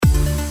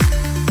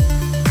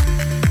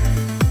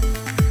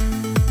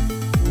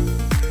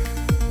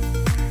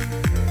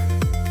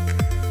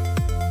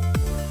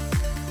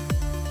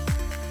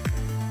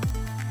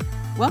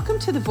Welcome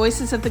to the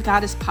Voices of the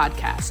Goddess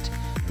podcast.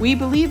 We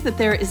believe that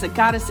there is a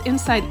goddess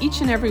inside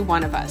each and every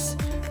one of us.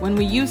 When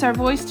we use our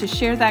voice to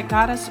share that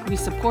goddess, we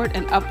support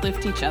and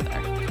uplift each other.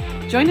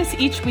 Join us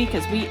each week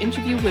as we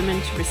interview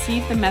women to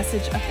receive the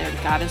message of their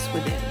goddess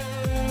within.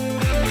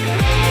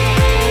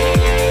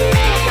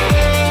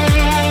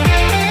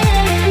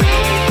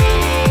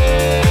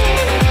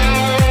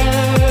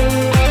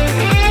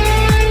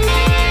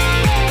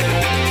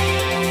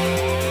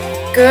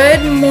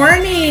 Good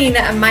morning.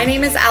 My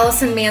name is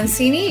Allison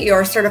Mancini,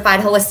 your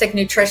certified holistic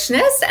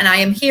nutritionist, and I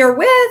am here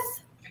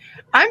with...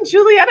 I'm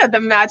Julietta,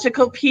 the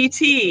magical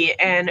PT,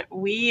 and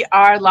we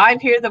are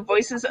live here, the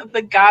Voices of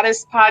the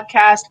Goddess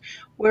podcast,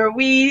 where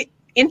we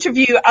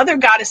interview other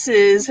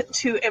goddesses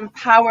to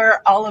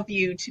empower all of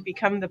you to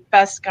become the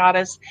best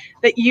goddess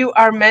that you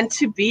are meant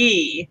to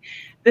be.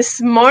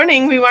 This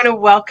morning, we want to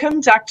welcome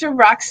Dr.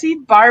 Roxy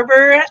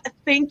Barber.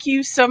 Thank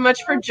you so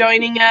much for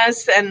joining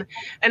us. And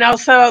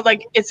also,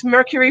 it's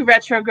Mercury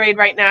retrograde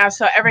right now,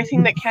 so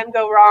everything that can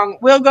go wrong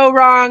will go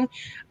wrong.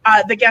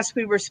 The guest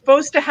we were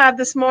supposed to have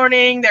this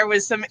morning, there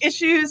was some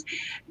issues,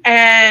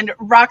 and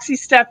Roxy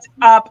stepped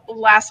up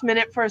last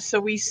minute for us, so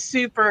we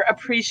super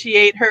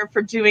appreciate her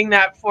for doing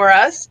that for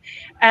us.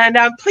 And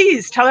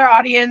please tell our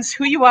audience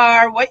who you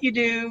are, what you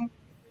do.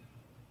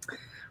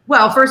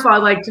 Well, first of all,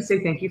 I'd like to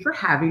say thank you for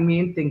having me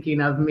and thinking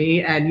of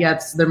me. And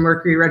yes, the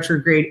Mercury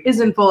retrograde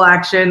is in full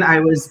action. I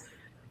was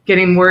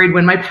getting worried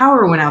when my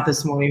power went out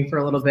this morning for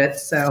a little bit.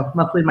 So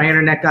luckily my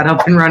internet got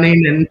up and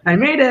running and I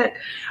made it.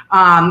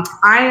 I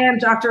am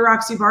Dr.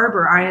 Roxy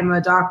Barber. I am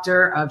a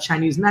doctor of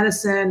Chinese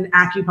medicine,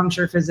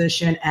 acupuncture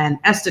physician,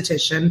 and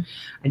esthetician.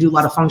 I do a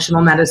lot of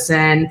functional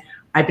medicine.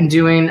 I've been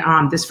doing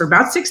this for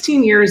about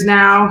 16 years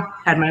now,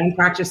 had my own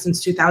practice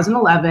since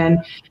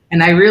 2011.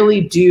 And I really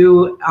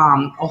do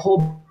a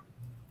whole...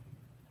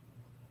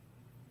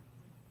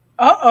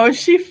 Uh-oh,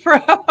 she froze.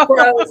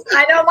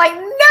 I know,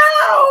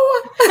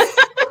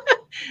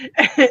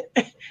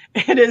 no!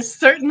 It is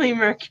certainly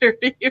Mercury.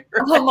 Right?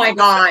 Oh my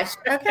gosh.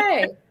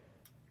 Okay.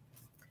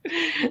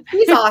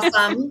 He's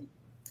awesome.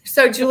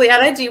 So,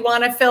 Julietta, do you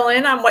want to fill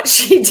in on what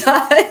she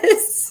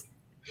does?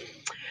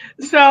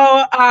 So,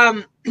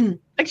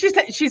 like she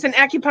said, she's an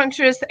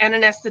acupuncturist and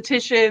an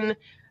esthetician,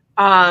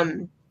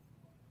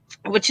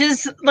 which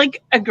is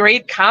like a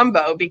great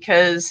combo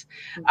because,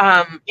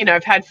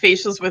 I've had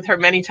facials with her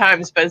many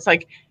times, but it's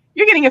like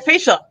you're getting a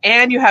facial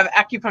and you have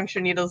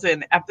acupuncture needles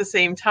in at the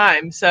same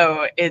time.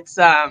 So it's,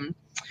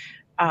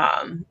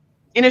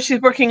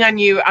 she's working on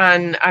you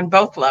on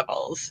both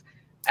levels.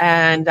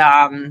 And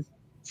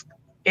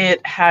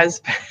it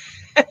has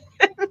been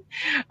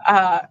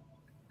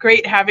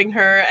great having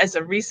her as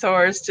a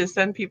resource to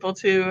send people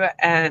to.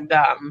 And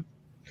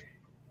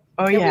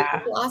we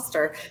lost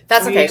her.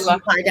 That's okay. She's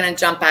probably going to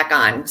jump back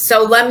on.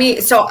 So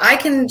I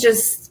can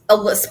just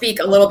speak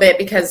a little bit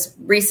because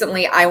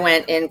recently I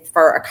went in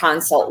for a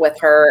consult with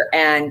her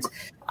and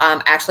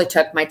actually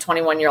took my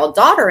 21-year-old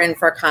daughter in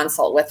for a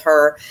consult with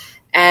her.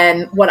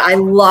 And what I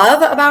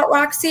love about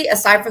Roxy,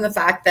 aside from the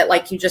fact that,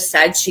 like you just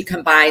said, she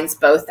combines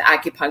both the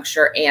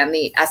acupuncture and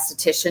the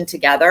esthetician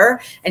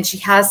together, and she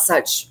has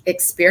such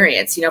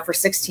experience, for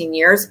 16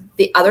 years.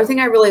 The other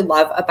thing I really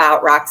love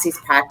about Roxy's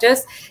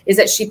practice is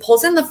that she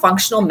pulls in the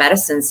functional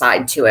medicine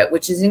side to it,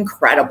 which is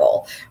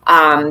incredible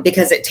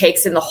because it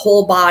takes in the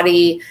whole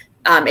body.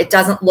 It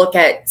doesn't look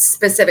at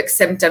specific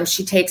symptoms.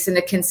 She takes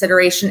into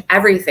consideration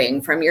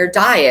everything from your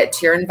diet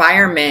to your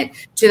environment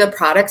to the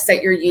products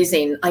that you're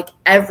using, like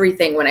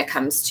everything when it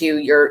comes to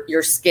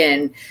your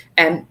skin.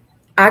 And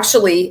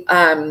actually,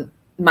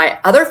 my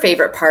other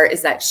favorite part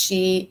is that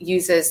she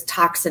uses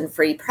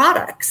toxin-free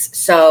products.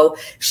 So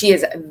she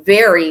is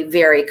very,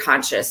 very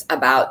conscious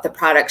about the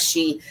products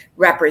she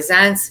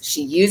represents,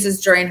 she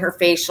uses during her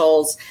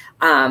facials.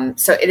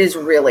 So it is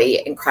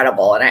really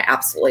incredible. And I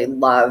absolutely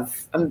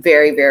I'm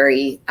very,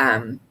 very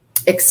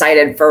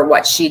excited for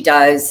what she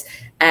does.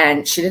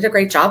 And she did a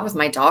great job with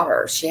my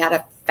daughter. She had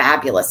a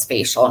fabulous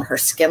facial and her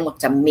skin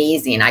looked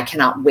amazing. I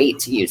cannot wait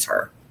to use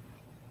her.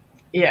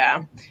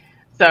 Yeah.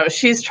 So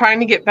she's trying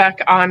to get back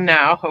on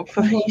now.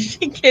 Hopefully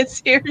she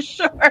gets here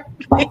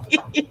shortly.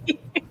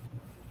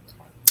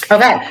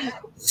 Okay.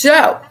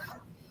 So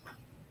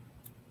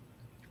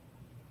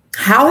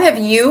how have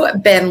you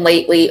been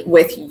lately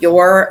with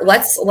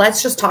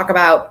let's just talk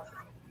about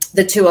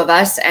the two of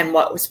us and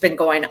what's been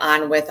going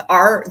on with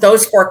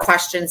those 4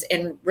 questions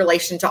in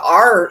relation to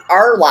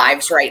our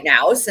lives right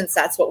now, since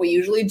that's what we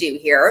usually do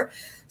here.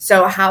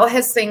 So how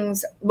has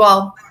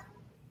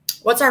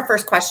what's our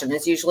first question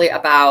is usually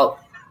about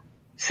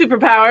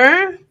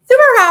superpower.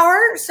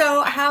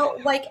 So how,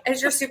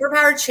 has your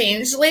superpower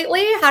changed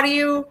lately?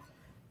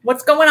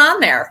 What's going on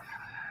there?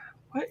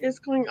 What is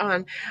going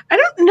on? I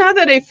don't know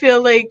that I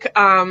feel like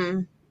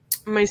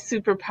my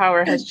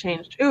superpower has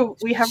changed. Ooh,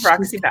 we have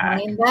Roxy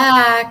back.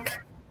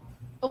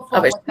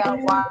 Without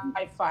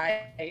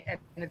Wi-Fi, and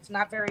it's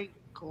not very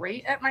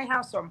great at my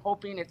house, so I'm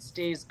hoping it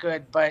stays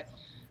good. But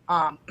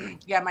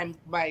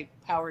my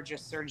power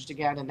just surged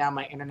again, and now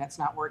my internet's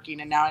not working,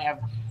 and now I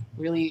have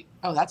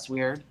that's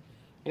weird.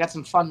 I got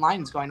some fun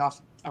lines going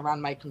off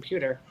around my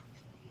computer.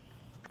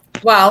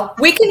 Well,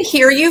 we can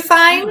hear you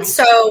fine,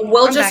 so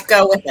we'll just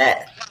go with it.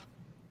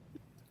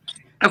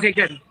 Okay,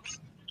 good.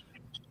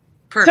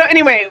 Perfect. So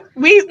anyway,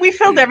 we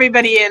filled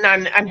everybody in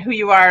on who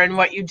you are and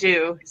what you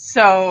do.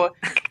 So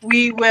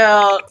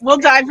we'll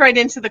dive right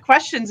into the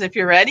questions if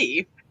you're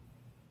ready.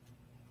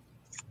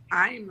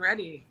 I'm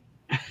ready.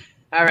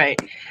 All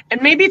right.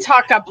 And maybe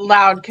talk up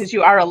loud because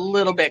you are a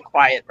little bit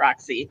quiet,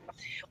 Roxy.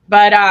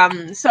 But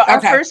so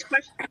our first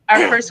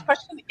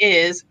question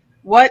is,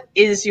 what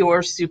is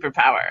your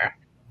superpower?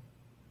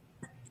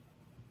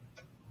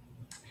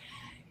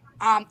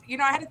 I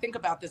had to think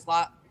about this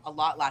a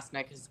lot last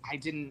night because I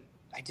didn't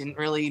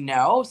really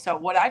know. So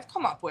what I've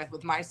come up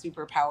with my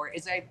superpower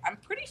is I'm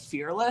pretty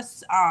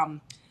fearless. And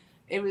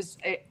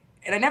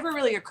it never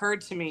really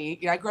occurred to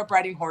me. I grew up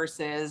riding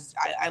horses.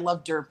 I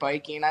loved dirt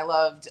biking. I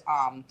loved,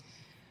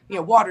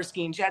 water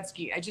skiing, jet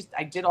skiing.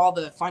 I did all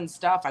the fun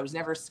stuff. I was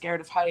never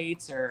scared of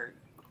heights or,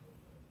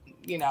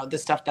 the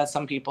stuff that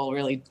some people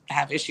really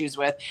have issues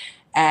with.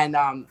 And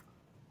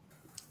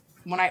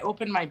when I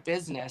opened my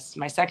business,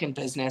 my second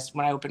business,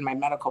 when I opened my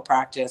medical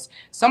practice,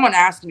 someone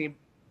asked me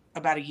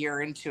about a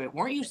year into it,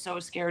 weren't you so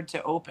scared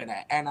to open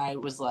it? And I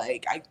was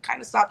like, I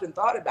kind of stopped and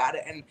thought about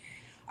it. And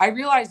I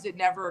realized it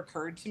never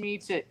occurred to me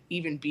to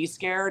even be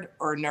scared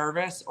or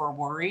nervous or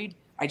worried.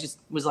 I just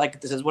was like,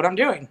 this is what I'm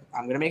doing.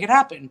 I'm going to make it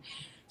happen.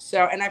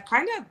 So, and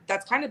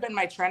that's kind of been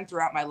my trend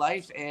throughout my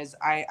life is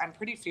I'm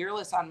pretty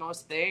fearless on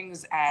most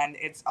things. And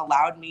it's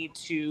allowed me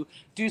to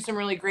do some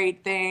really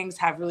great things,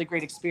 have really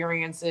great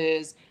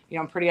experiences.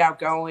 I'm pretty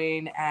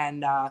outgoing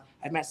and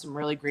I've met some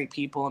really great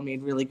people and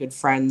made really good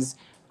friends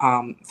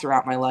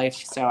throughout my life.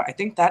 So I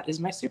think that is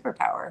my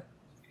superpower.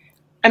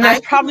 And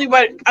that's probably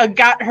what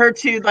got her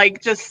to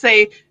just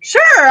say,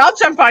 sure, I'll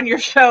jump on your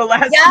show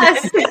last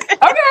minute.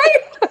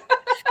 Okay.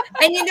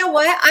 And you know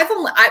what?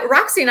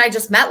 Roxy and I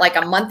just met like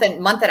a month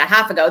and a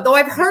half ago, though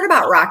I've heard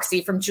about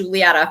Roxy from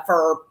Julietta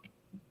for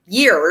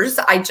years.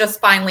 I just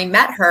finally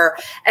met her.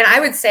 And I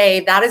would say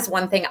that is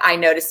one thing I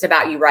noticed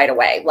about you right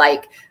away.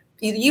 Like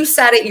you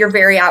said it, you're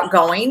very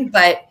outgoing,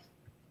 but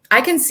I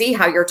can see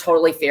how you're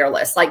totally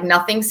fearless. Like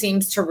nothing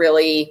seems to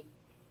really,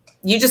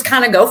 you just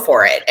kind of go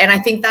for it. And I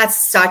think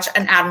that's such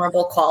an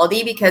admirable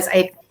quality because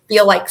I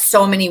feel like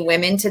so many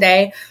women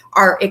today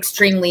are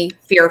extremely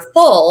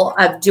fearful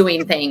of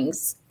doing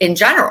things in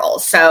general.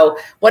 So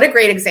what a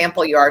great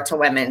example you are to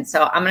women.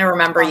 So I'm going to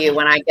remember you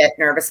when I get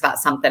nervous about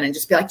something and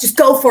just be like, just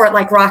go for it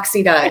like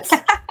Roxy does.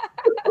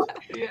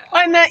 Yeah.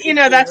 And that,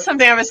 that's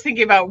something I was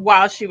thinking about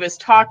while she was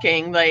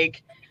talking.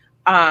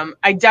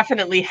 I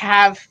definitely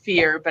have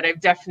fear, but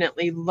I've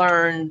definitely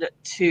learned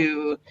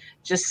to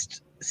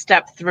just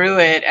step through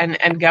it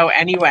and go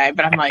anyway.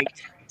 But I'm like,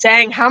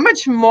 dang, how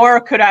much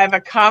more could I have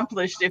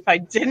accomplished if I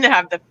didn't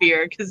have the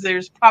fear? Because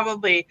there's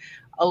probably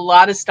a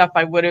lot of stuff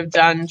I would have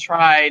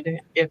tried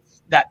if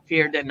that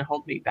fear didn't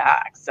hold me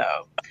back. So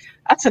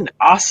that's an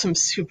awesome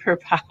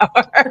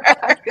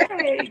superpower.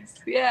 Thanks.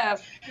 Yeah.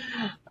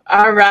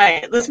 All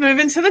right, let's move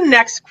into the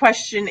next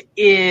question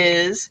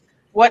is,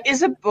 what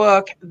is a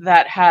book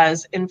that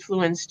has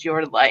influenced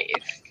your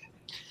life?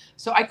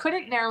 So I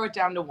couldn't narrow it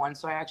down to one,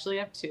 so I actually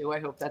have two. I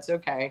hope that's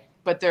okay.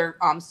 But they're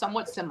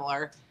somewhat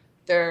similar.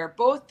 They're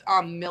both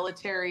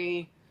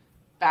military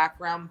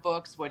background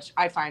books, which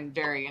I find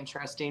very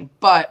interesting.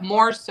 But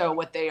more so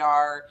what they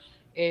are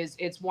is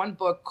it's one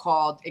book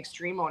called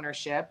Extreme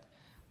Ownership,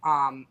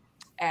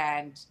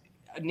 and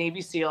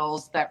Navy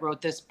SEALs that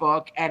wrote this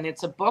book. And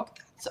it's a book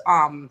that's,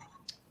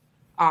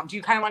 do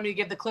you kind of want me to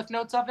give the cliff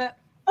notes of it?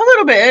 A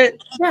little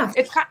bit. Yeah.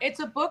 It's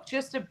a book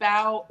just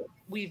about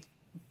we've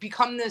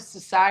become this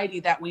society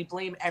that we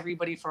blame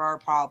everybody for our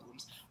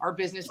problems. Our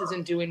business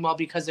isn't doing well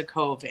because of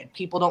COVID.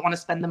 People don't want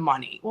to spend the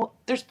money. Well,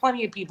 there's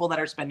plenty of people that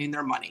are spending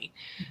their money.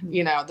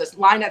 Mm-hmm. This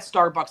line at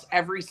Starbucks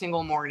every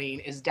single morning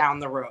is down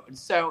the road.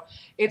 So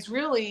it's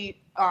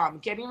really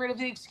getting rid of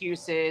the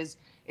excuses.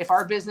 If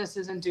our business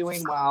isn't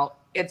doing well,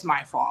 it's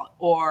my fault.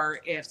 Or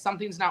if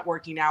something's not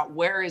working out,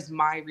 where is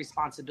my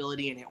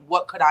responsibility in it?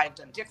 What could I have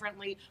done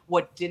differently?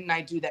 What didn't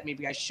I do that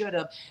maybe I should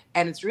have?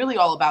 And it's really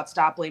all about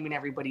stop blaming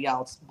everybody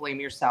else, blame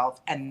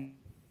yourself. And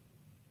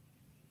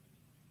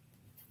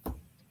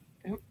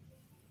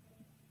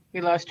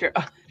we lost your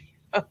audio.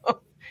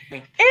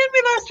 And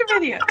we lost your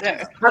video.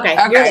 There.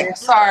 Okay.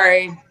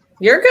 Sorry.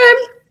 You're good.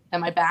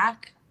 Am I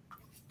back?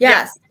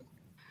 Yes.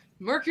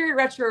 Mercury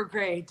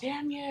retrograde.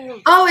 Damn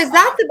you. Oh, is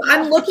that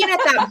I'm looking at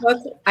that book.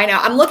 I know.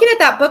 I'm looking at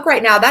that book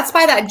right now. That's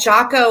by that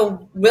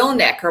Jocko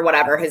Willink or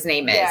whatever his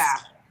name is. Yeah.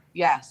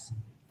 Yes.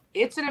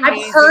 It's an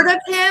amazing.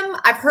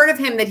 I've heard of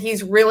him that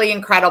he's really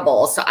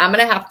incredible. So I'm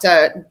going to have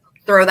to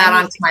throw that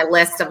onto my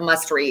list of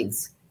must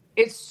reads.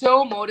 It's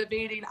so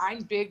motivating.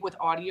 I'm big with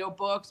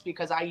audiobooks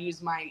because I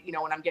use my,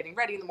 when I'm getting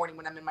ready in the morning,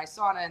 when I'm in my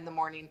sauna in the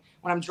morning,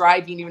 when I'm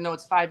driving, even though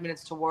it's 5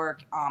 minutes to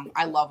work.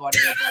 I love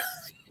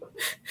audiobooks.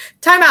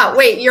 Time out.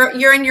 Wait,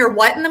 you're in your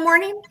what in the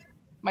morning?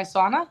 My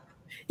sauna.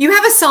 You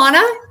have a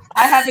sauna?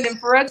 I have an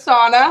infrared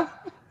sauna.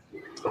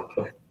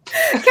 Can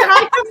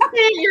I come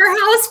stay at your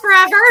house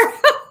forever?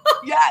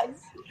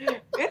 Yes.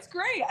 It's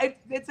great.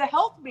 It's a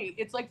health meet.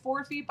 It's like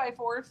 4 feet by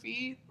 4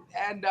 feet.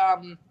 And,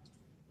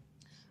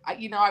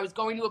 I was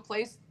going to a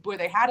place where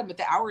they had them, but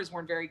the hours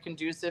weren't very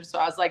conducive. So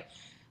I was like,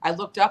 I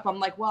looked up, I'm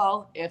like,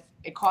 well, if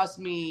it costs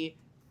me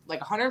like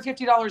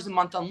 $150 a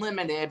month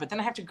unlimited, but then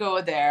I have to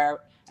go there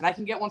and I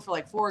can get one for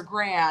like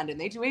 $4,000 and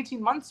they do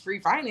 18 months free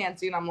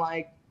financing. I'm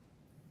like,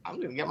 I'm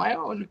going to get my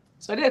own.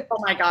 So I did. Oh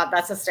my God,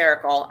 that's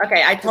hysterical.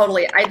 Okay. I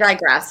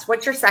digress.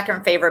 What's your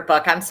second favorite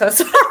book? I'm so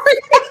sorry.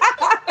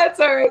 That's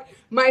all right.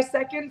 My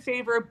second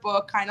favorite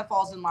book kind of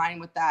falls in line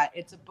with that.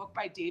 It's a book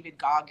by David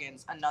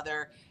Goggins,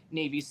 another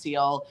Navy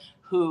SEAL,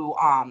 who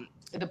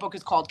the book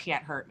is called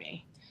Can't Hurt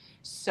Me.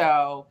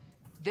 So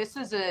this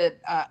is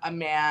a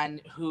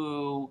man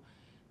who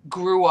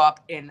grew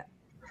up in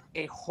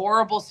a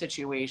horrible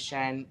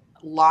situation,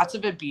 lots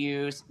of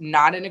abuse,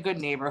 not in a good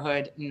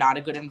neighborhood, not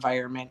a good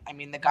environment. I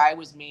mean, the guy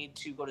was made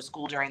to go to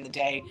school during the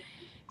day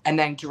and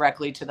then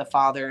directly to the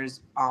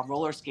father's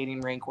roller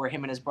skating rink where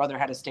him and his brother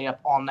had to stay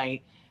up all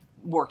night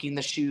working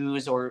the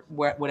shoes or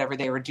whatever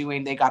they were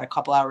doing. They got a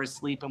couple hours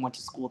sleep and went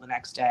to school the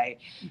next day.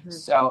 Mm-hmm.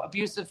 So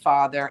abusive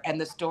father. And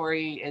the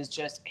story is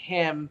just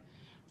him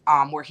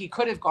where he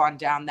could have gone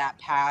down that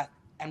path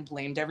and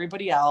blamed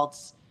everybody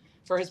else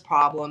for his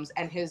problems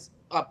and his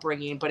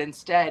upbringing, but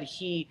instead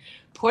he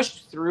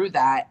pushed through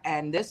that.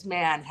 And this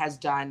man has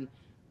done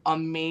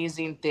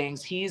amazing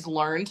things. He's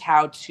learned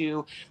how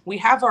to, we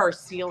have our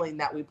ceiling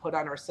that we put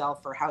on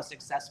ourselves for how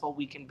successful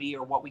we can be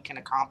or what we can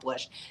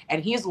accomplish.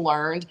 And he's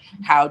learned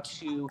how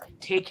to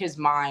take his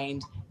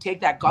mind, take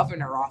that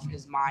governor off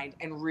his mind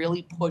and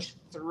really push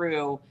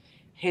through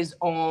his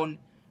own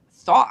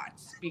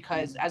thoughts.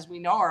 Because as we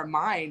know, our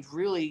mind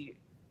really,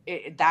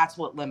 that's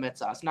what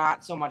limits us,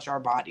 not so much our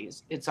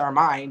bodies, it's our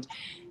mind.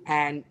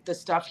 And the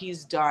stuff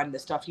he's done, the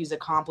stuff he's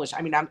accomplished.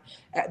 I mean,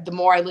 the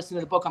more I listen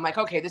to the book, I'm like,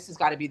 okay, this has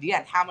got to be the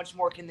end. How much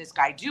more can this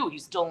guy do?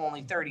 He's still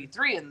only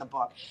 33 in the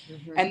book.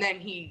 Mm-hmm. And then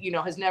he,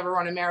 has never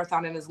run a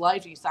marathon in his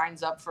life. He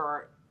signs up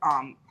for,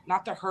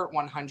 not the Hurt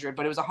 100,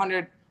 but it was a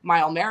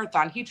 100-mile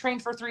marathon. He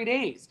trained for 3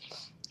 days.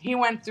 He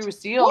went through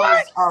SEALs.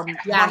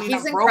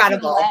 He's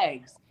incredible.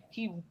 Legs.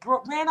 He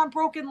ran on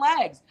broken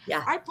legs.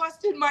 Yeah. I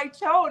busted my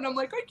toe and I'm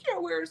like, I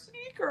can't wear a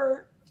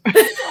sneaker. I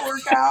can't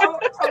work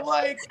out. I'm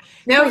like,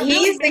 no,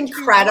 he's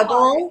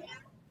incredible.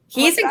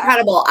 He's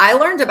incredible. I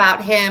learned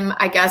about him,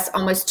 I guess,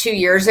 almost 2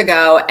 years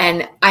ago.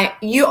 And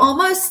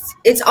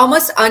it's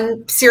almost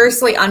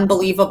seriously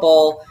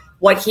unbelievable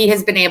what he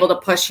has been able to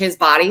push his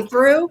body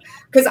through.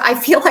 Because I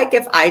feel like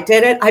if I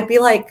did it, I'd be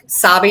like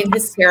sobbing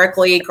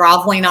hysterically,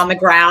 groveling on the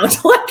ground.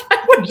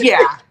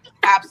 Yeah.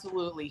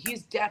 Absolutely.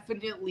 He's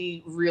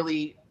definitely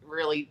really,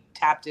 really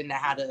tapped into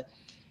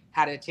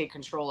how to take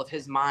control of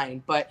his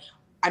mind. But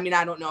I mean,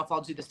 I don't know if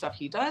I'll do the stuff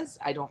he does.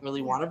 I don't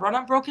really want to run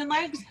on broken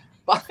legs,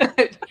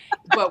 but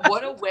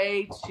what a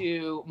way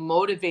to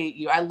motivate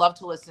you. I love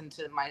to listen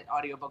to my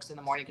audiobooks in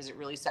the morning because it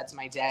really sets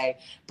my day.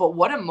 But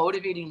what a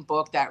motivating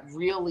book that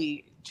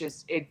really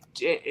just,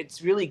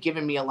 it's really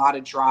given me a lot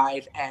of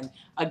drive. And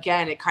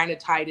again, it kind of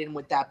tied in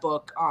with that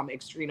book,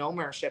 Extreme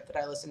Ownership, that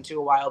I listened to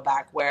a while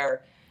back,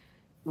 where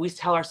we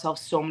tell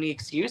ourselves so many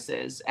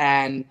excuses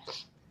and,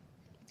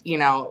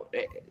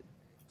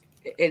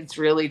 it's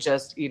really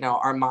just,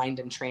 our mind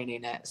and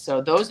training it.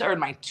 So those are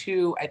my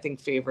two, I think,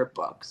 favorite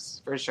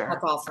books for sure.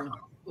 That's awesome.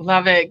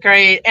 Love it.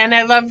 Great. And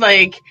I love,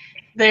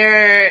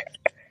 they're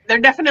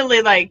definitely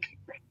in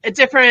a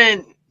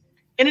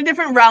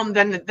different realm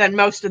than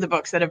most of the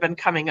books that have been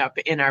coming up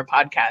in our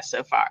podcast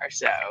so far.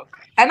 So,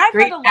 and I've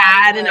great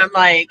ad. And I'm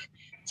like,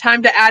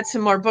 time to add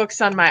some more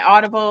books on my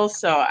Audible.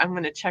 So I'm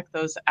going to check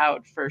those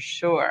out for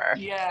sure.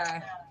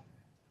 Yeah.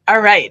 All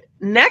right.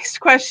 Next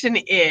question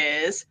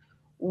is,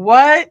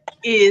 what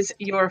is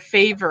your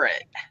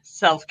favorite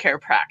self-care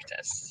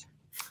practice?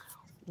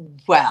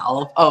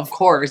 Well, of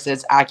course,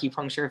 it's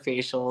acupuncture,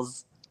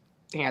 facials,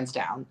 hands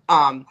down.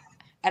 And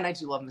I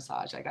do love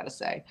massage, I got to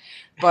say.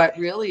 But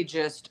really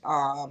just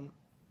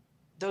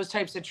those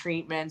types of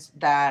treatments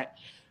that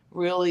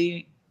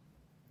really,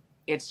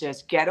 it's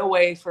just get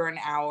away for an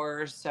hour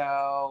or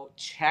so,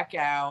 check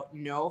out,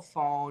 no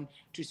phone,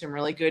 do some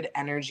really good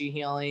energy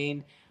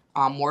healing,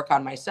 work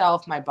on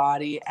myself, my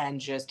body, and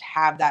just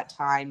have that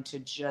time to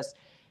just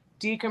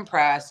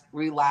decompress,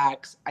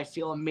 relax. I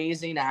feel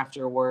amazing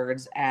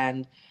afterwards.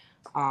 And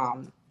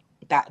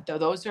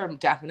those are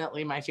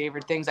definitely my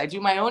favorite things. I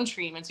do my own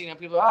treatments.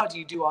 People, do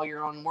you do all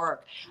your own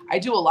work? I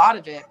do a lot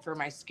of it for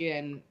my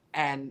skin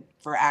and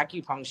for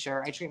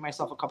acupuncture. I treat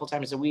myself a couple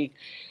times a week.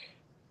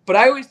 But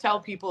I always tell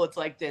people it's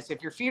like this.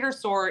 If your feet are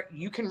sore,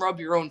 you can rub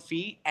your own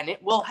feet and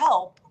it will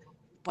help.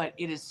 But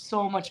it is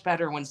so much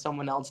better when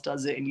someone else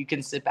does it and you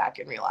can sit back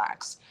and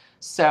relax.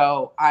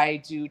 So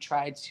I do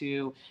try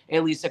to,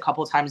 at least a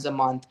couple times a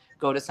month,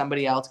 go to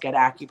somebody else, get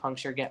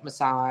acupuncture, get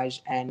massage,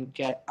 and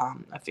get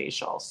a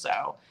facial.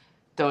 So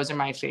those are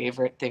my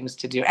favorite things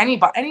to do. Any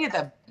of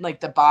the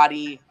the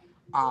body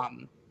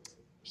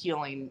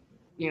healing,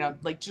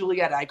 like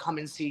Juliet, I come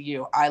and see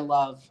you. I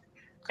love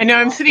I know,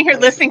 I'm sitting here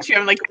listening to you.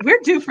 I'm like, we're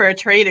due for a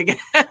trade again.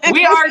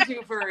 We are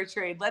due for a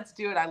trade. Let's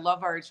do it. I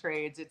love our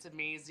trades. It's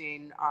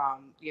amazing. I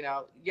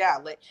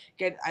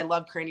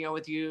love Cranio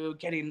with you,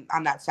 getting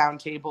on that sound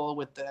table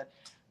with the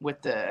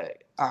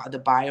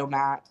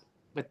biomat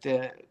with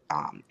the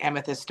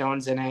amethyst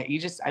stones in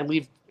it. I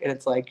leave and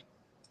it's like,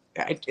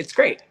 it's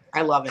great.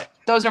 I love it.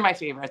 Those are my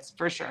favorites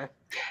for sure.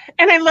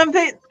 And I love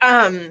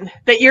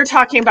that you're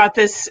talking about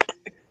this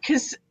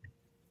because,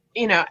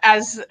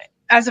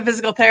 as a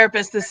physical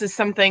therapist, this is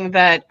something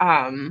that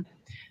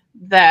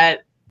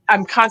that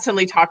I'm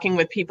constantly talking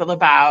with people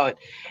about.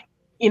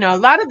 A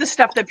lot of the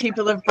stuff that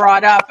people have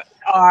brought up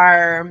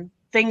are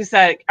things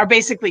that are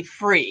basically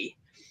free.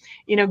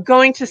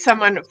 Going to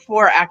someone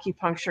for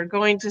acupuncture,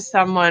 going to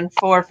someone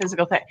for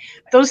physical therapy,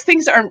 those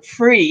things aren't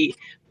free,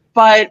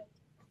 but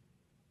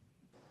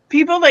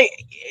people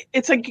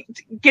it's like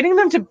getting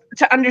them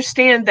to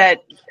understand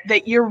that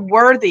you're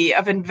worthy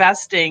of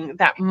investing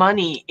that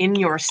money in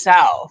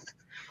yourself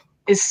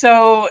is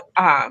so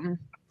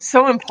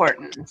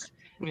important.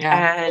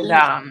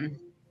 Yeah. And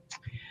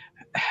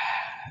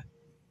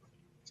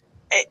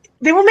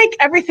they will make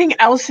everything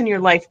else in your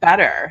life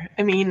better.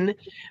 I mean,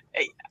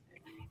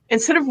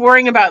 instead of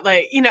worrying about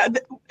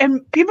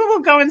and people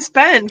will go and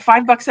spend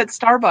 $5 at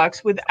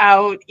Starbucks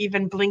without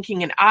even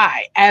blinking an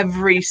eye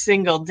every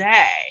single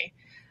day.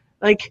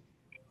 Like,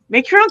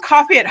 make your own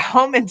coffee at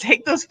home and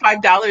take those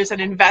 $5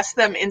 and invest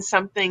them in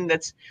something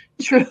that's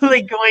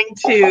truly going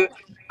to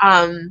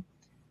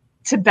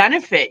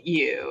benefit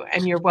you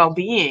and your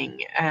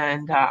well-being.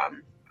 And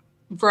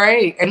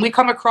right. And we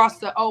come across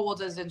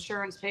does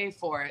insurance pay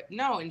for it?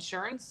 No,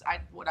 insurance,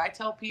 what I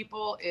tell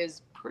people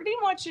is pretty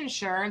much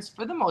insurance,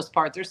 for the most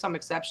part, there's some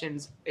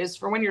exceptions, is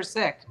for when you're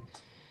sick.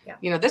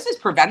 Yeah. This is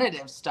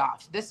preventative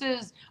stuff.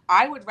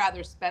 I would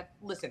rather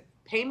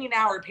pay me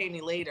now or pay me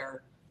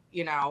later.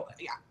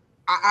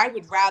 I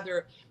would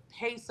rather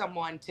pay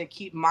someone to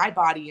keep my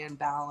body in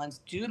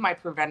balance, do my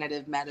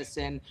preventative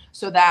medicine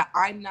so that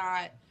I'm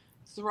not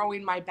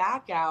throwing my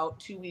back out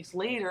 2 weeks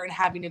later and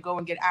having to go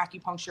and get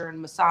acupuncture and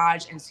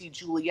massage and see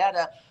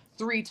Julieta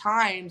 3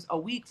 times a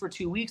week for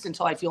 2 weeks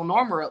until I feel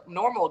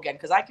normal again.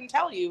 Because I can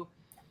tell you,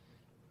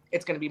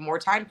 it's going to be more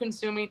time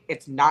consuming.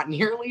 It's not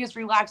nearly as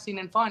relaxing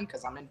and fun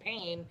because I'm in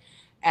pain,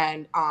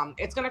 and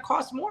it's going to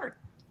cost more,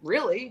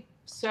 really.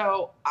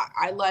 So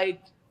I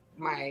like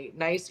my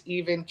nice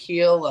even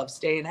keel of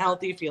staying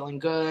healthy, feeling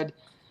good,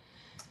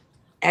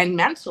 and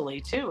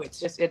mentally too.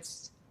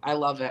 I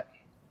love it.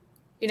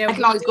 I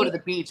can always go to the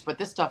beach, but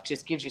this stuff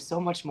just gives you so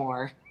much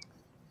more.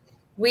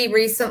 We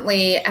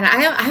recently, and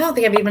I don't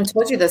think I've even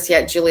told you this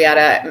yet,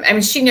 Julieta. I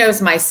mean, she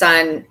knows my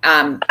son.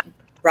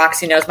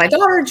 Roxy knows my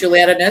daughter.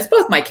 Julieta knows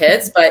both my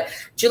kids, but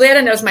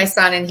Julieta knows my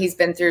son, and he's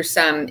been through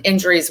some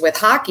injuries with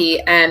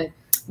hockey. And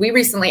we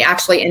recently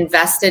actually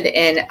invested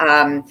in,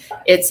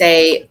 it's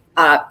a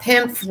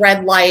Pimp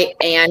red light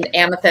and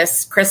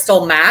amethyst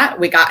crystal mat.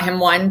 We got him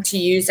one to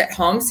use at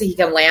home so he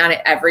can lay on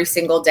it every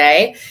single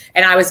day.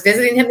 And I was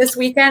visiting him this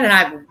weekend, and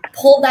I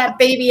pulled that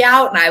baby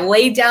out and I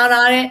laid down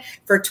on it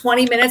for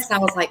 20 minutes. And I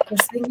was like,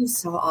 this thing is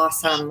so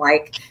awesome.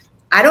 Like,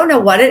 I don't know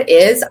what it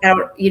is.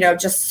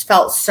 Just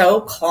felt so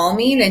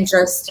calming and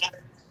just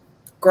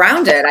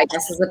grounded, I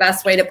guess is the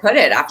best way to put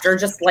it, after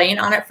just laying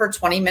on it for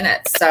 20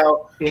 minutes.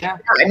 So, yeah,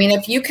 I mean,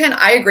 if you can,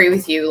 I agree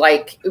with you.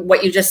 Like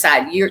what you just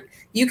said,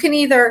 you can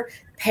either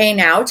pay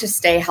now to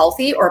stay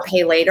healthy or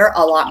pay later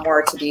a lot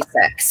more to be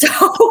sick.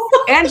 So,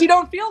 and you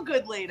don't feel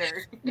good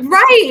later.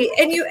 Right.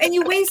 And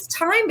you waste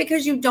time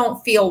because you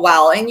don't feel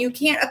well, and you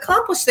can't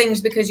accomplish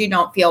things because you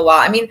don't feel well.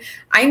 I mean,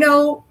 I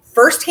know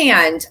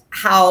firsthand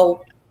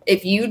how,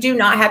 if you do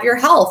not have your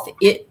health,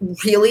 it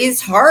really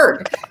is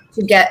hard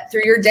to get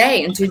through your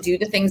day and to do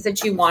the things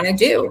that you want to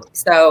do.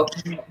 So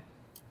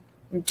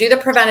do the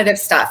preventative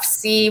stuff.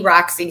 See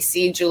Roxy,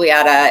 see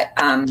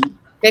Julieta,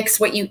 fix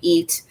what you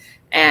eat,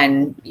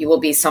 and you will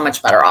be so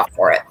much better off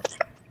for it.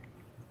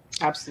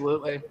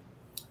 Absolutely.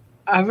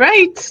 All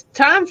right.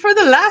 Time for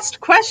the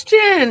last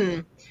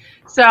question.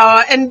 So,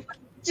 and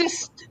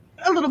just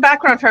a little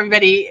background for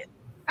everybody.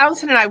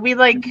 Allison and I, we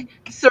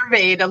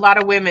surveyed a lot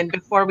of women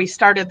before we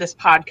started this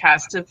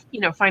podcast to,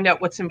 find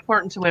out what's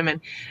important to women.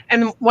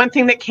 And one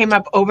thing that came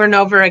up over and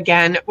over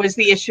again was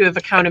the issue of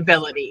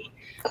accountability.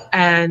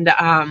 And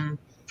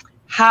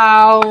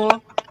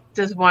how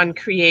does one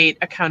create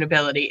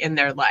accountability in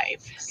their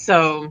life?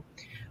 So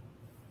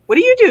what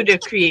do you do to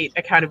create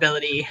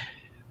accountability,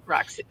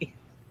 Roxy?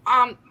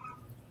 I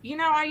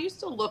used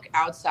to look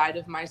outside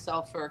of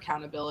myself for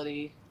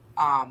accountability.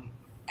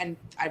 And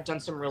I've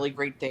done some really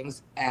great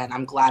things, and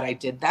I'm glad I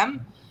did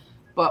them.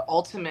 But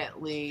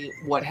ultimately,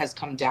 what has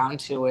come down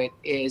to it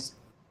is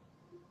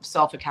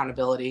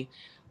self-accountability.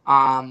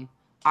 Over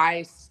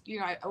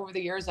the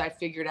years, I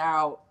figured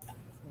out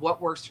what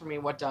works for me,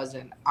 what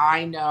doesn't.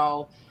 I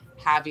know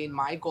having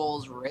my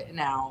goals written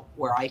out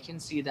where I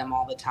can see them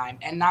all the time,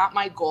 and not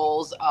my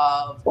goals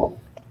of,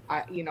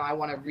 I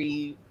want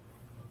to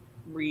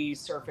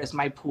resurface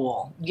my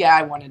pool. Yeah,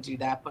 I want to do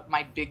that, but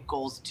my big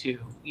goals too.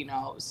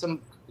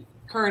 Some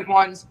current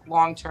ones,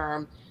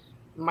 long-term,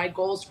 my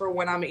goals for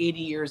when I'm 80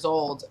 years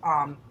old.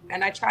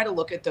 And I try to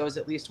look at those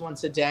at least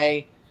once a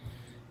day.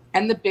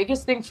 And the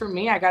biggest thing for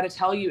me, I got to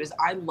tell you, is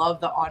I love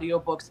the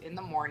audiobooks in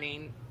the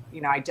morning.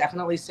 You know, I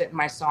definitely sit in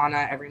my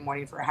sauna every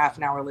morning for a half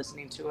an hour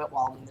listening to it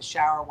while I'm in the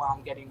shower, while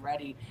I'm getting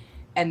ready.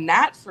 And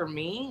that for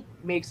me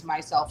makes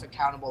myself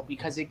accountable,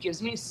 because it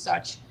gives me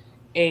such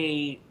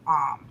a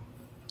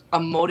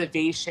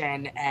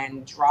motivation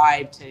and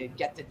drive to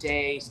get the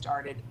day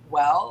started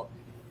well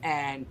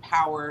and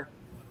power,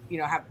 you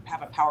know,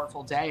 have a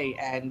powerful day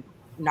and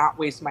not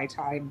waste my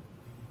time.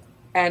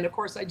 And of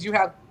course I do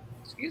have,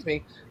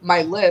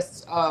 my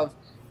lists of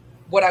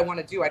what I want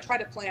to do. I try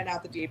to plan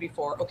out the day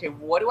before. Okay,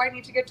 what do I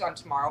need to get done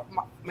tomorrow?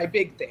 My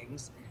big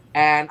things.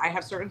 And I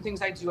have certain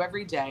things I do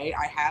every day.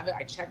 I have it,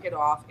 I check it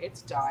off,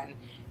 it's done.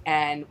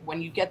 And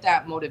when you get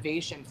that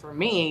motivation, for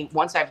me,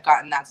 once I've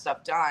gotten that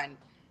stuff done,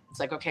 it's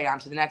like, okay, on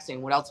to the next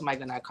thing. What else am I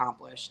going to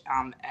accomplish?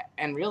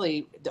 And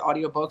really, the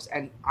audiobooks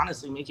and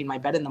honestly making my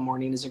bed in the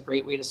morning is a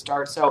great way to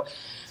start. So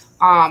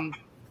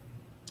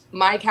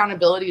my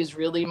accountability is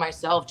really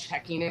myself,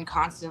 checking in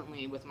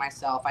constantly with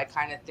myself. I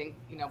kind of think,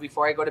 you know,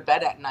 before I go to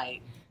bed at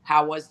night,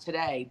 how was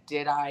today?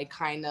 Did I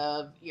kind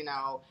of, you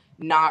know,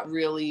 not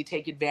really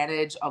take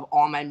advantage of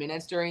all my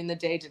minutes during the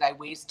day? Did I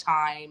waste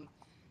time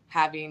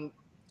having,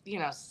 you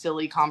know,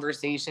 silly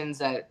conversations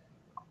that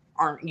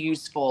aren't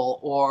useful,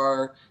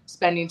 or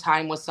spending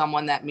time with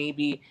someone that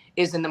maybe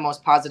isn't the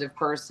most positive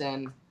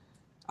person?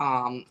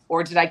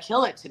 Or did I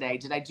kill it today?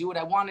 Did I do what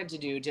I wanted to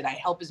do? Did I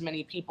help as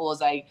many people as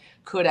I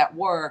could at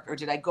work? Or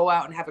did I go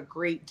out and have a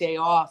great day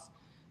off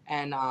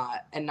and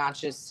not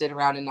just sit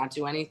around and not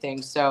do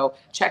anything? So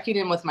checking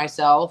in with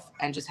myself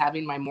and just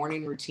having my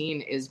morning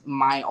routine is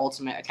my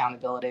ultimate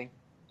accountability.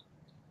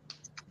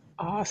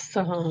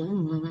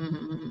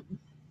 Awesome.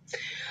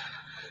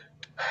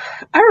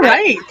 All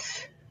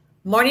right.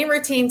 Morning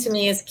routine to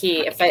me is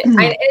key.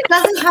 It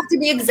doesn't have to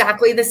be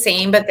exactly the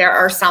same, but there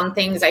are some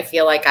things I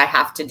feel like I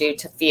have to do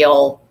to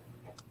feel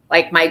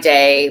like my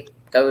day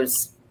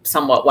goes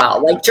somewhat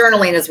well. Like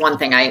journaling is one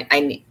thing I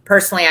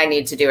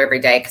need to do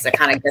every day, because it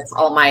kind of gets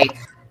all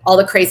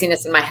the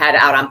craziness in my head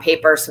out on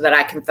paper so that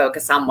I can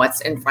focus on what's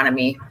in front of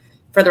me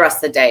for the rest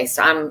of the day.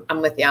 So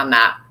I'm with you on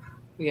that.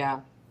 Yeah.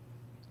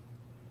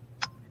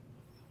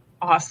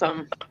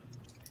 Awesome.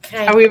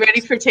 Okay. Are we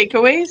ready for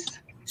takeaways?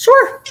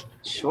 Sure.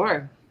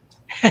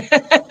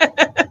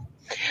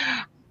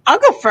 I'll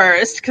go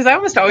first, because I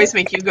almost always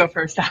make you go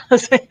first,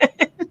 Allison.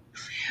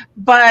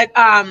 But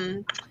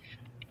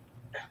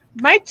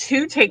my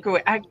two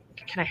takeaways.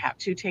 Can I have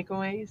two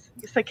takeaways?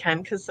 Yes, I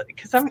can, because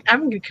I'm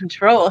in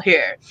control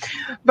here.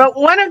 But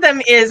one of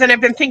them is, and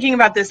I've been thinking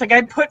about this, like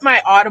I put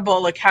my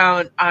Audible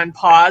account on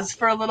pause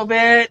for a little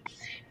bit,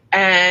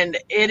 and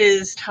it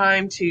is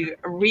time to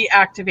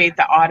reactivate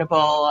the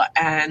Audible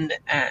and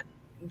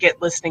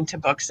get listening to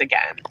books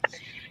again.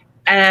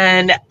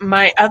 And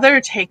my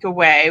other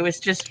takeaway was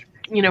just,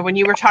 you know, when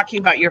you were talking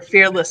about your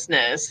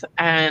fearlessness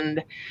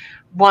and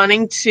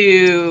wanting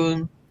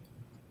to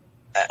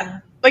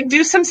like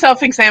do some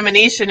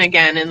self-examination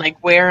again, and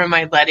like, where am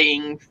I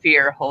letting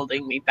fear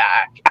holding me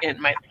back in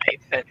my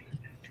life, and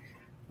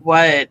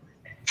what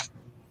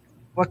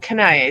can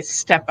I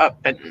step up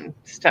and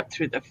step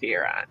through the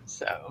fear on?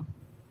 So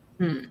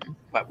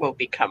what will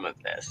become of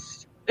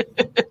this?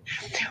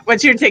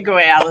 What's your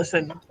takeaway,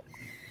 Allison?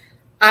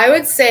 I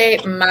would say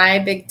my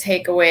big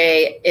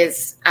takeaway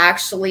is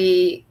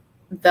actually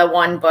the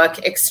one book,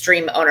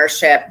 Extreme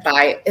Ownership,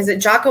 is it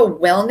Jocko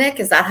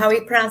Willink? Is that how he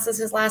pronounces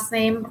his last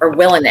name? Or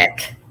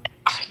Willink?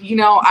 You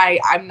know, I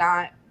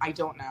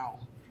don't know.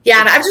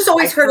 Yeah, and I've just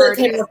always heard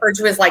him referred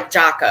to as like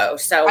Jocko.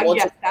 So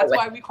that's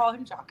why we call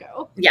him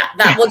Jocko. Yeah,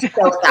 we'll just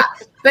go with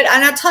that.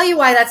 And I'll tell you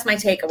why that's my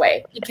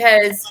takeaway,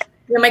 because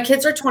you know, my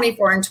kids are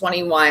 24 and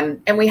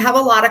 21, and we have a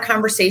lot of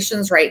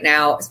conversations right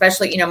now,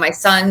 especially, you know, my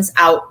son's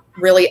out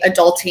really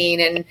adulting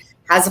and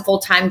has a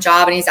full-time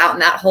job, and he's out in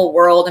that whole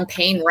world and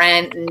paying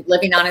rent and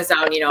living on his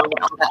own, you know, and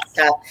all that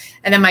stuff.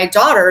 And then my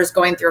daughter is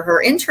going through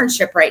her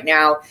internship right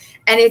now.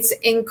 And it's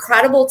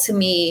incredible to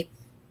me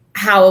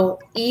how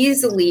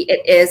easily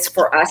it is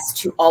for us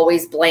to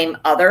always blame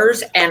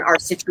others and our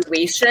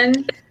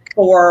situation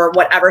for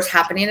whatever's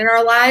happening in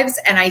our lives.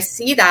 And I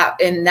see that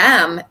in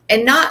them,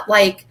 and not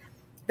like,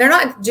 they're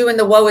not doing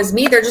the woe is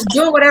me. They're just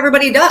doing what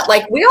everybody does.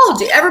 Like we all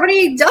do.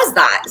 Everybody does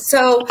that.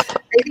 So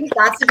I think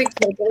that's a big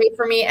takeaway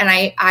for me. And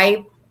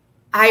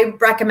I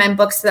recommend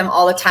books to them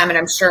all the time. And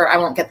I'm sure I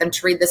won't get them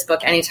to read this book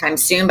anytime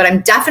soon, but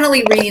I'm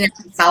definitely reading it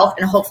myself.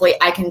 And hopefully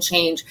I can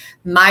change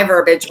my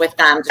verbiage with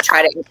them to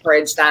try to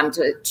encourage them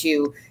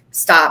to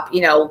stop, you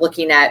know,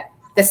 looking at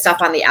this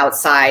stuff on the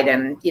outside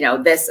and, you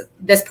know, this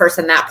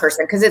person, that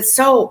person. Cause it's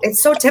so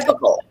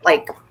typical.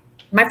 Like,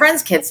 my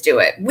friends' kids do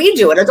it. We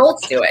do it.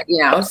 Adults do it,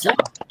 you know. So.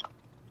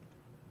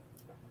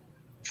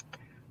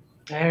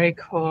 Very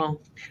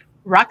cool.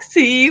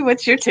 Roxy,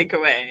 what's your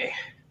takeaway?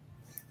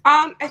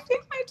 I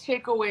think my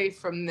takeaway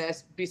from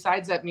this,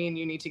 besides that me and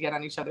you need to get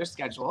on each other's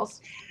schedules,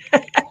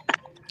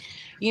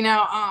 you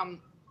know,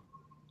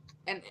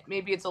 and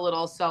maybe it's a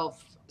little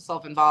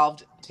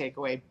self-involved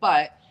takeaway,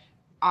 but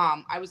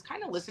I was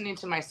kind of listening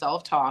to my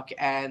self-talk,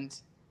 and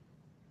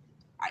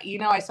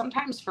I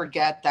sometimes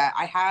forget that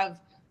I have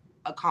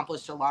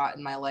accomplished a lot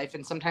in my life.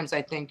 And sometimes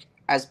I think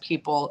as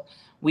people,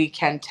 we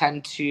can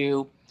tend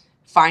to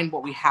find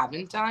what we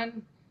haven't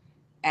done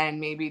and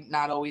maybe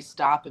not always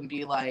stop and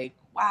be like,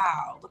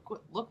 wow,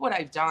 look what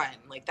I've done.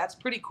 Like, that's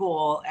pretty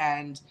cool.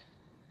 And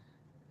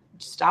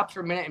stop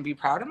for a minute and be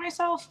proud of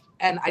myself.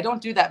 And I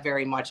don't do that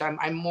very much.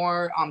 I'm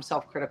more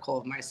self-critical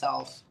of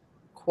myself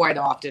quite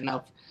often,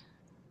 of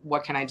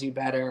what can I do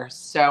better.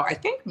 So I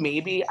think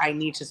maybe I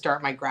need to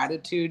start my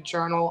gratitude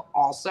journal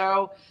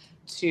also,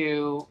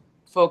 to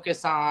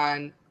focus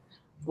on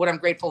what I'm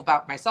grateful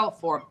about myself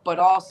for, but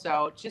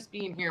also just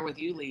being here with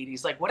you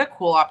ladies. Like, what a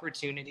cool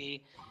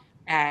opportunity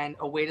and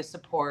a way to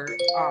support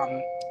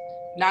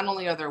not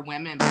only other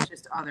women, but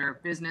just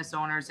other business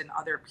owners and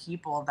other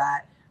people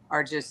that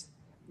are just,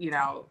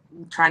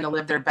 trying to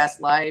live their best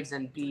lives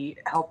and be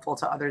helpful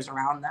to others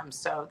around them.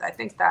 So I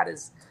think that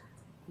is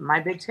my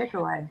big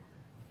takeaway.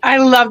 I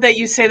love that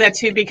you say that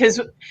too,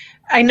 because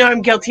I know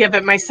I'm guilty of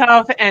it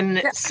myself.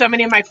 And so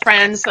many of my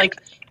friends, like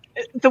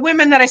the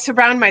women that I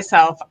surround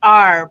myself,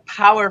 are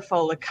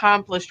powerful,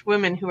 accomplished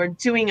women who are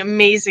doing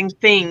amazing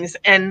things.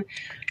 And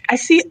I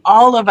see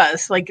all of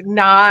us like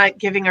not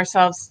giving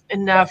ourselves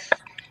enough,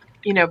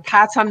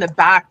 pats on the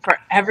back for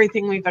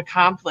everything we've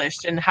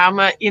accomplished, and how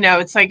much,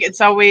 it's like,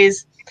 it's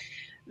always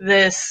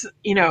this,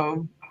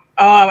 oh,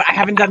 I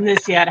haven't done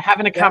this yet. I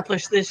haven't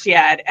accomplished this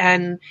yet.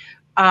 And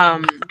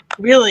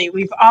really,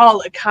 we've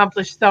all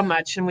accomplished so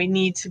much, and we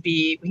need to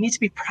be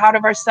proud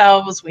of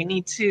ourselves. We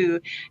need to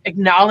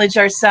acknowledge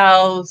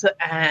ourselves.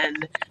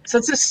 And so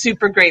it's a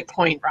super great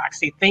point,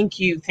 Roxy. Thank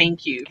you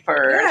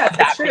for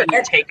that being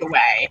your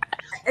takeaway.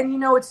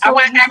 And it's so I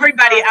want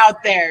everybody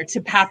out there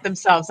to pat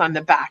themselves on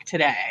the back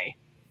today.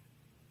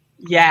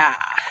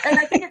 Yeah. And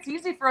I think it's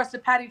easy for us to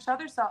pat each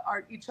other's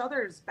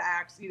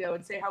backs,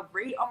 and say how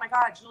great, oh my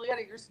God,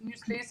 Julietta, your new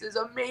space is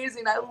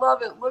amazing. I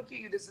love it. Look at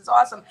you. This is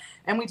awesome.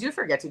 And we do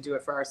forget to do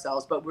it for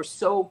ourselves, but we're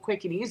so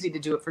quick and easy to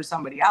do it for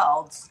somebody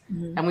else.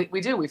 Mm-hmm.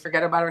 And we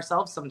forget about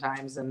ourselves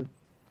sometimes. And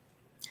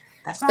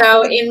that's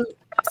not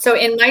so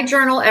in my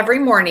journal every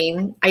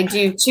morning, I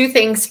do 2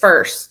 things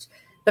first.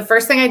 The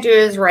first thing I do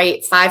is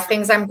write 5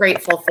 things I'm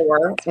grateful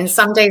for. And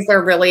some days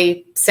they're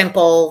really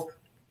simple,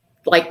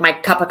 like my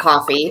cup of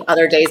coffee.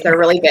 Other days they're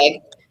really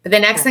big. But the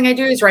next thing I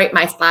do is write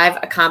my 5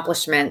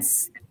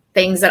 accomplishments,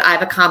 things that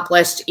I've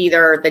accomplished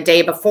either the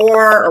day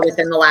before or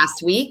within the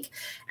last week.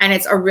 And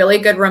it's a really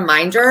good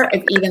reminder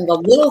of even the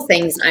little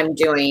things I'm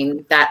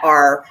doing that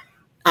are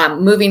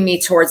moving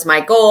me towards my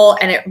goal.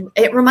 And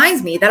it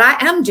reminds me that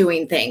I am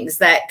doing things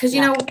that, because,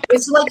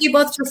 it's like you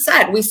both just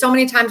said, so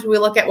many times we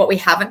look at what we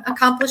haven't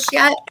accomplished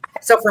yet.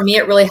 So for me,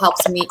 it really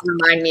helps me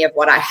remind me of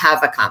what I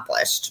have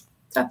accomplished.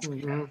 So.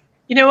 Mm-hmm.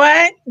 You know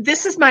what?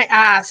 This is my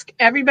ask.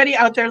 Everybody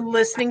out there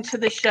listening to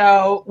the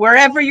show,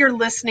 wherever you're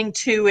listening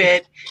to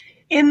it,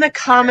 in the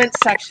comment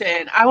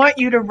section, I want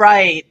you to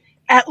write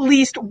at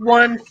least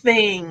one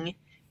thing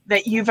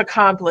that you've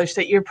accomplished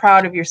that you're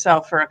proud of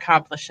yourself for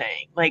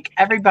accomplishing. Like,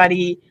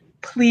 everybody,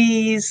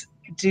 please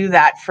do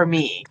that for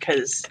me,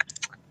 because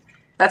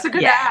that's a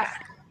good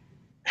ask.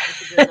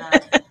 That's a good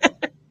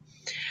ask.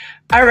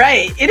 All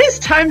right. It is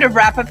time to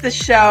wrap up the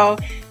show.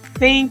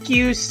 Thank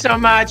you so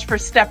much for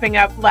stepping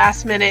up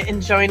last minute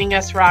and joining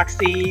us,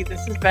 Roxy.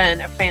 This has been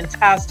a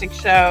fantastic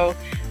show.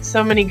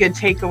 So many good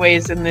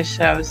takeaways in this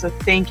show. So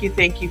thank you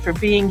for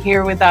being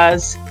here with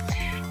us.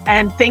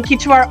 And thank you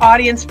to our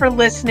audience for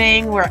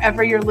listening,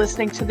 wherever you're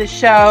listening to the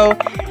show.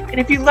 And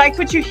if you like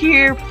what you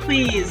hear,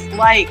 please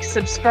like,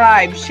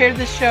 subscribe, share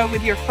the show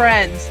with your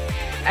friends,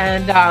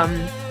 and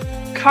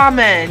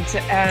comment,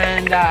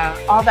 and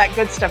all that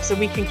good stuff, so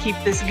we can keep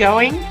this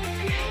going.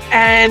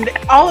 And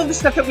all of the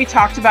stuff that we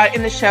talked about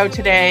in the show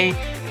today,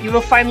 you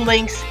will find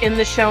links in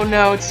the show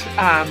notes,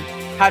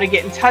 how to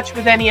get in touch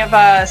with any of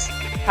us,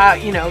 how,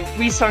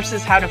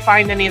 resources, how to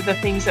find any of the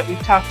things that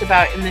we've talked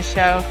about in the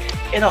show.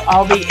 It'll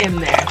all be in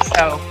there.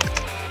 So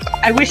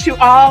I wish you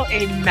all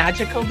a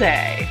magical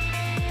day.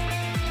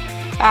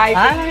 Bye.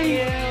 Thank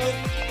you.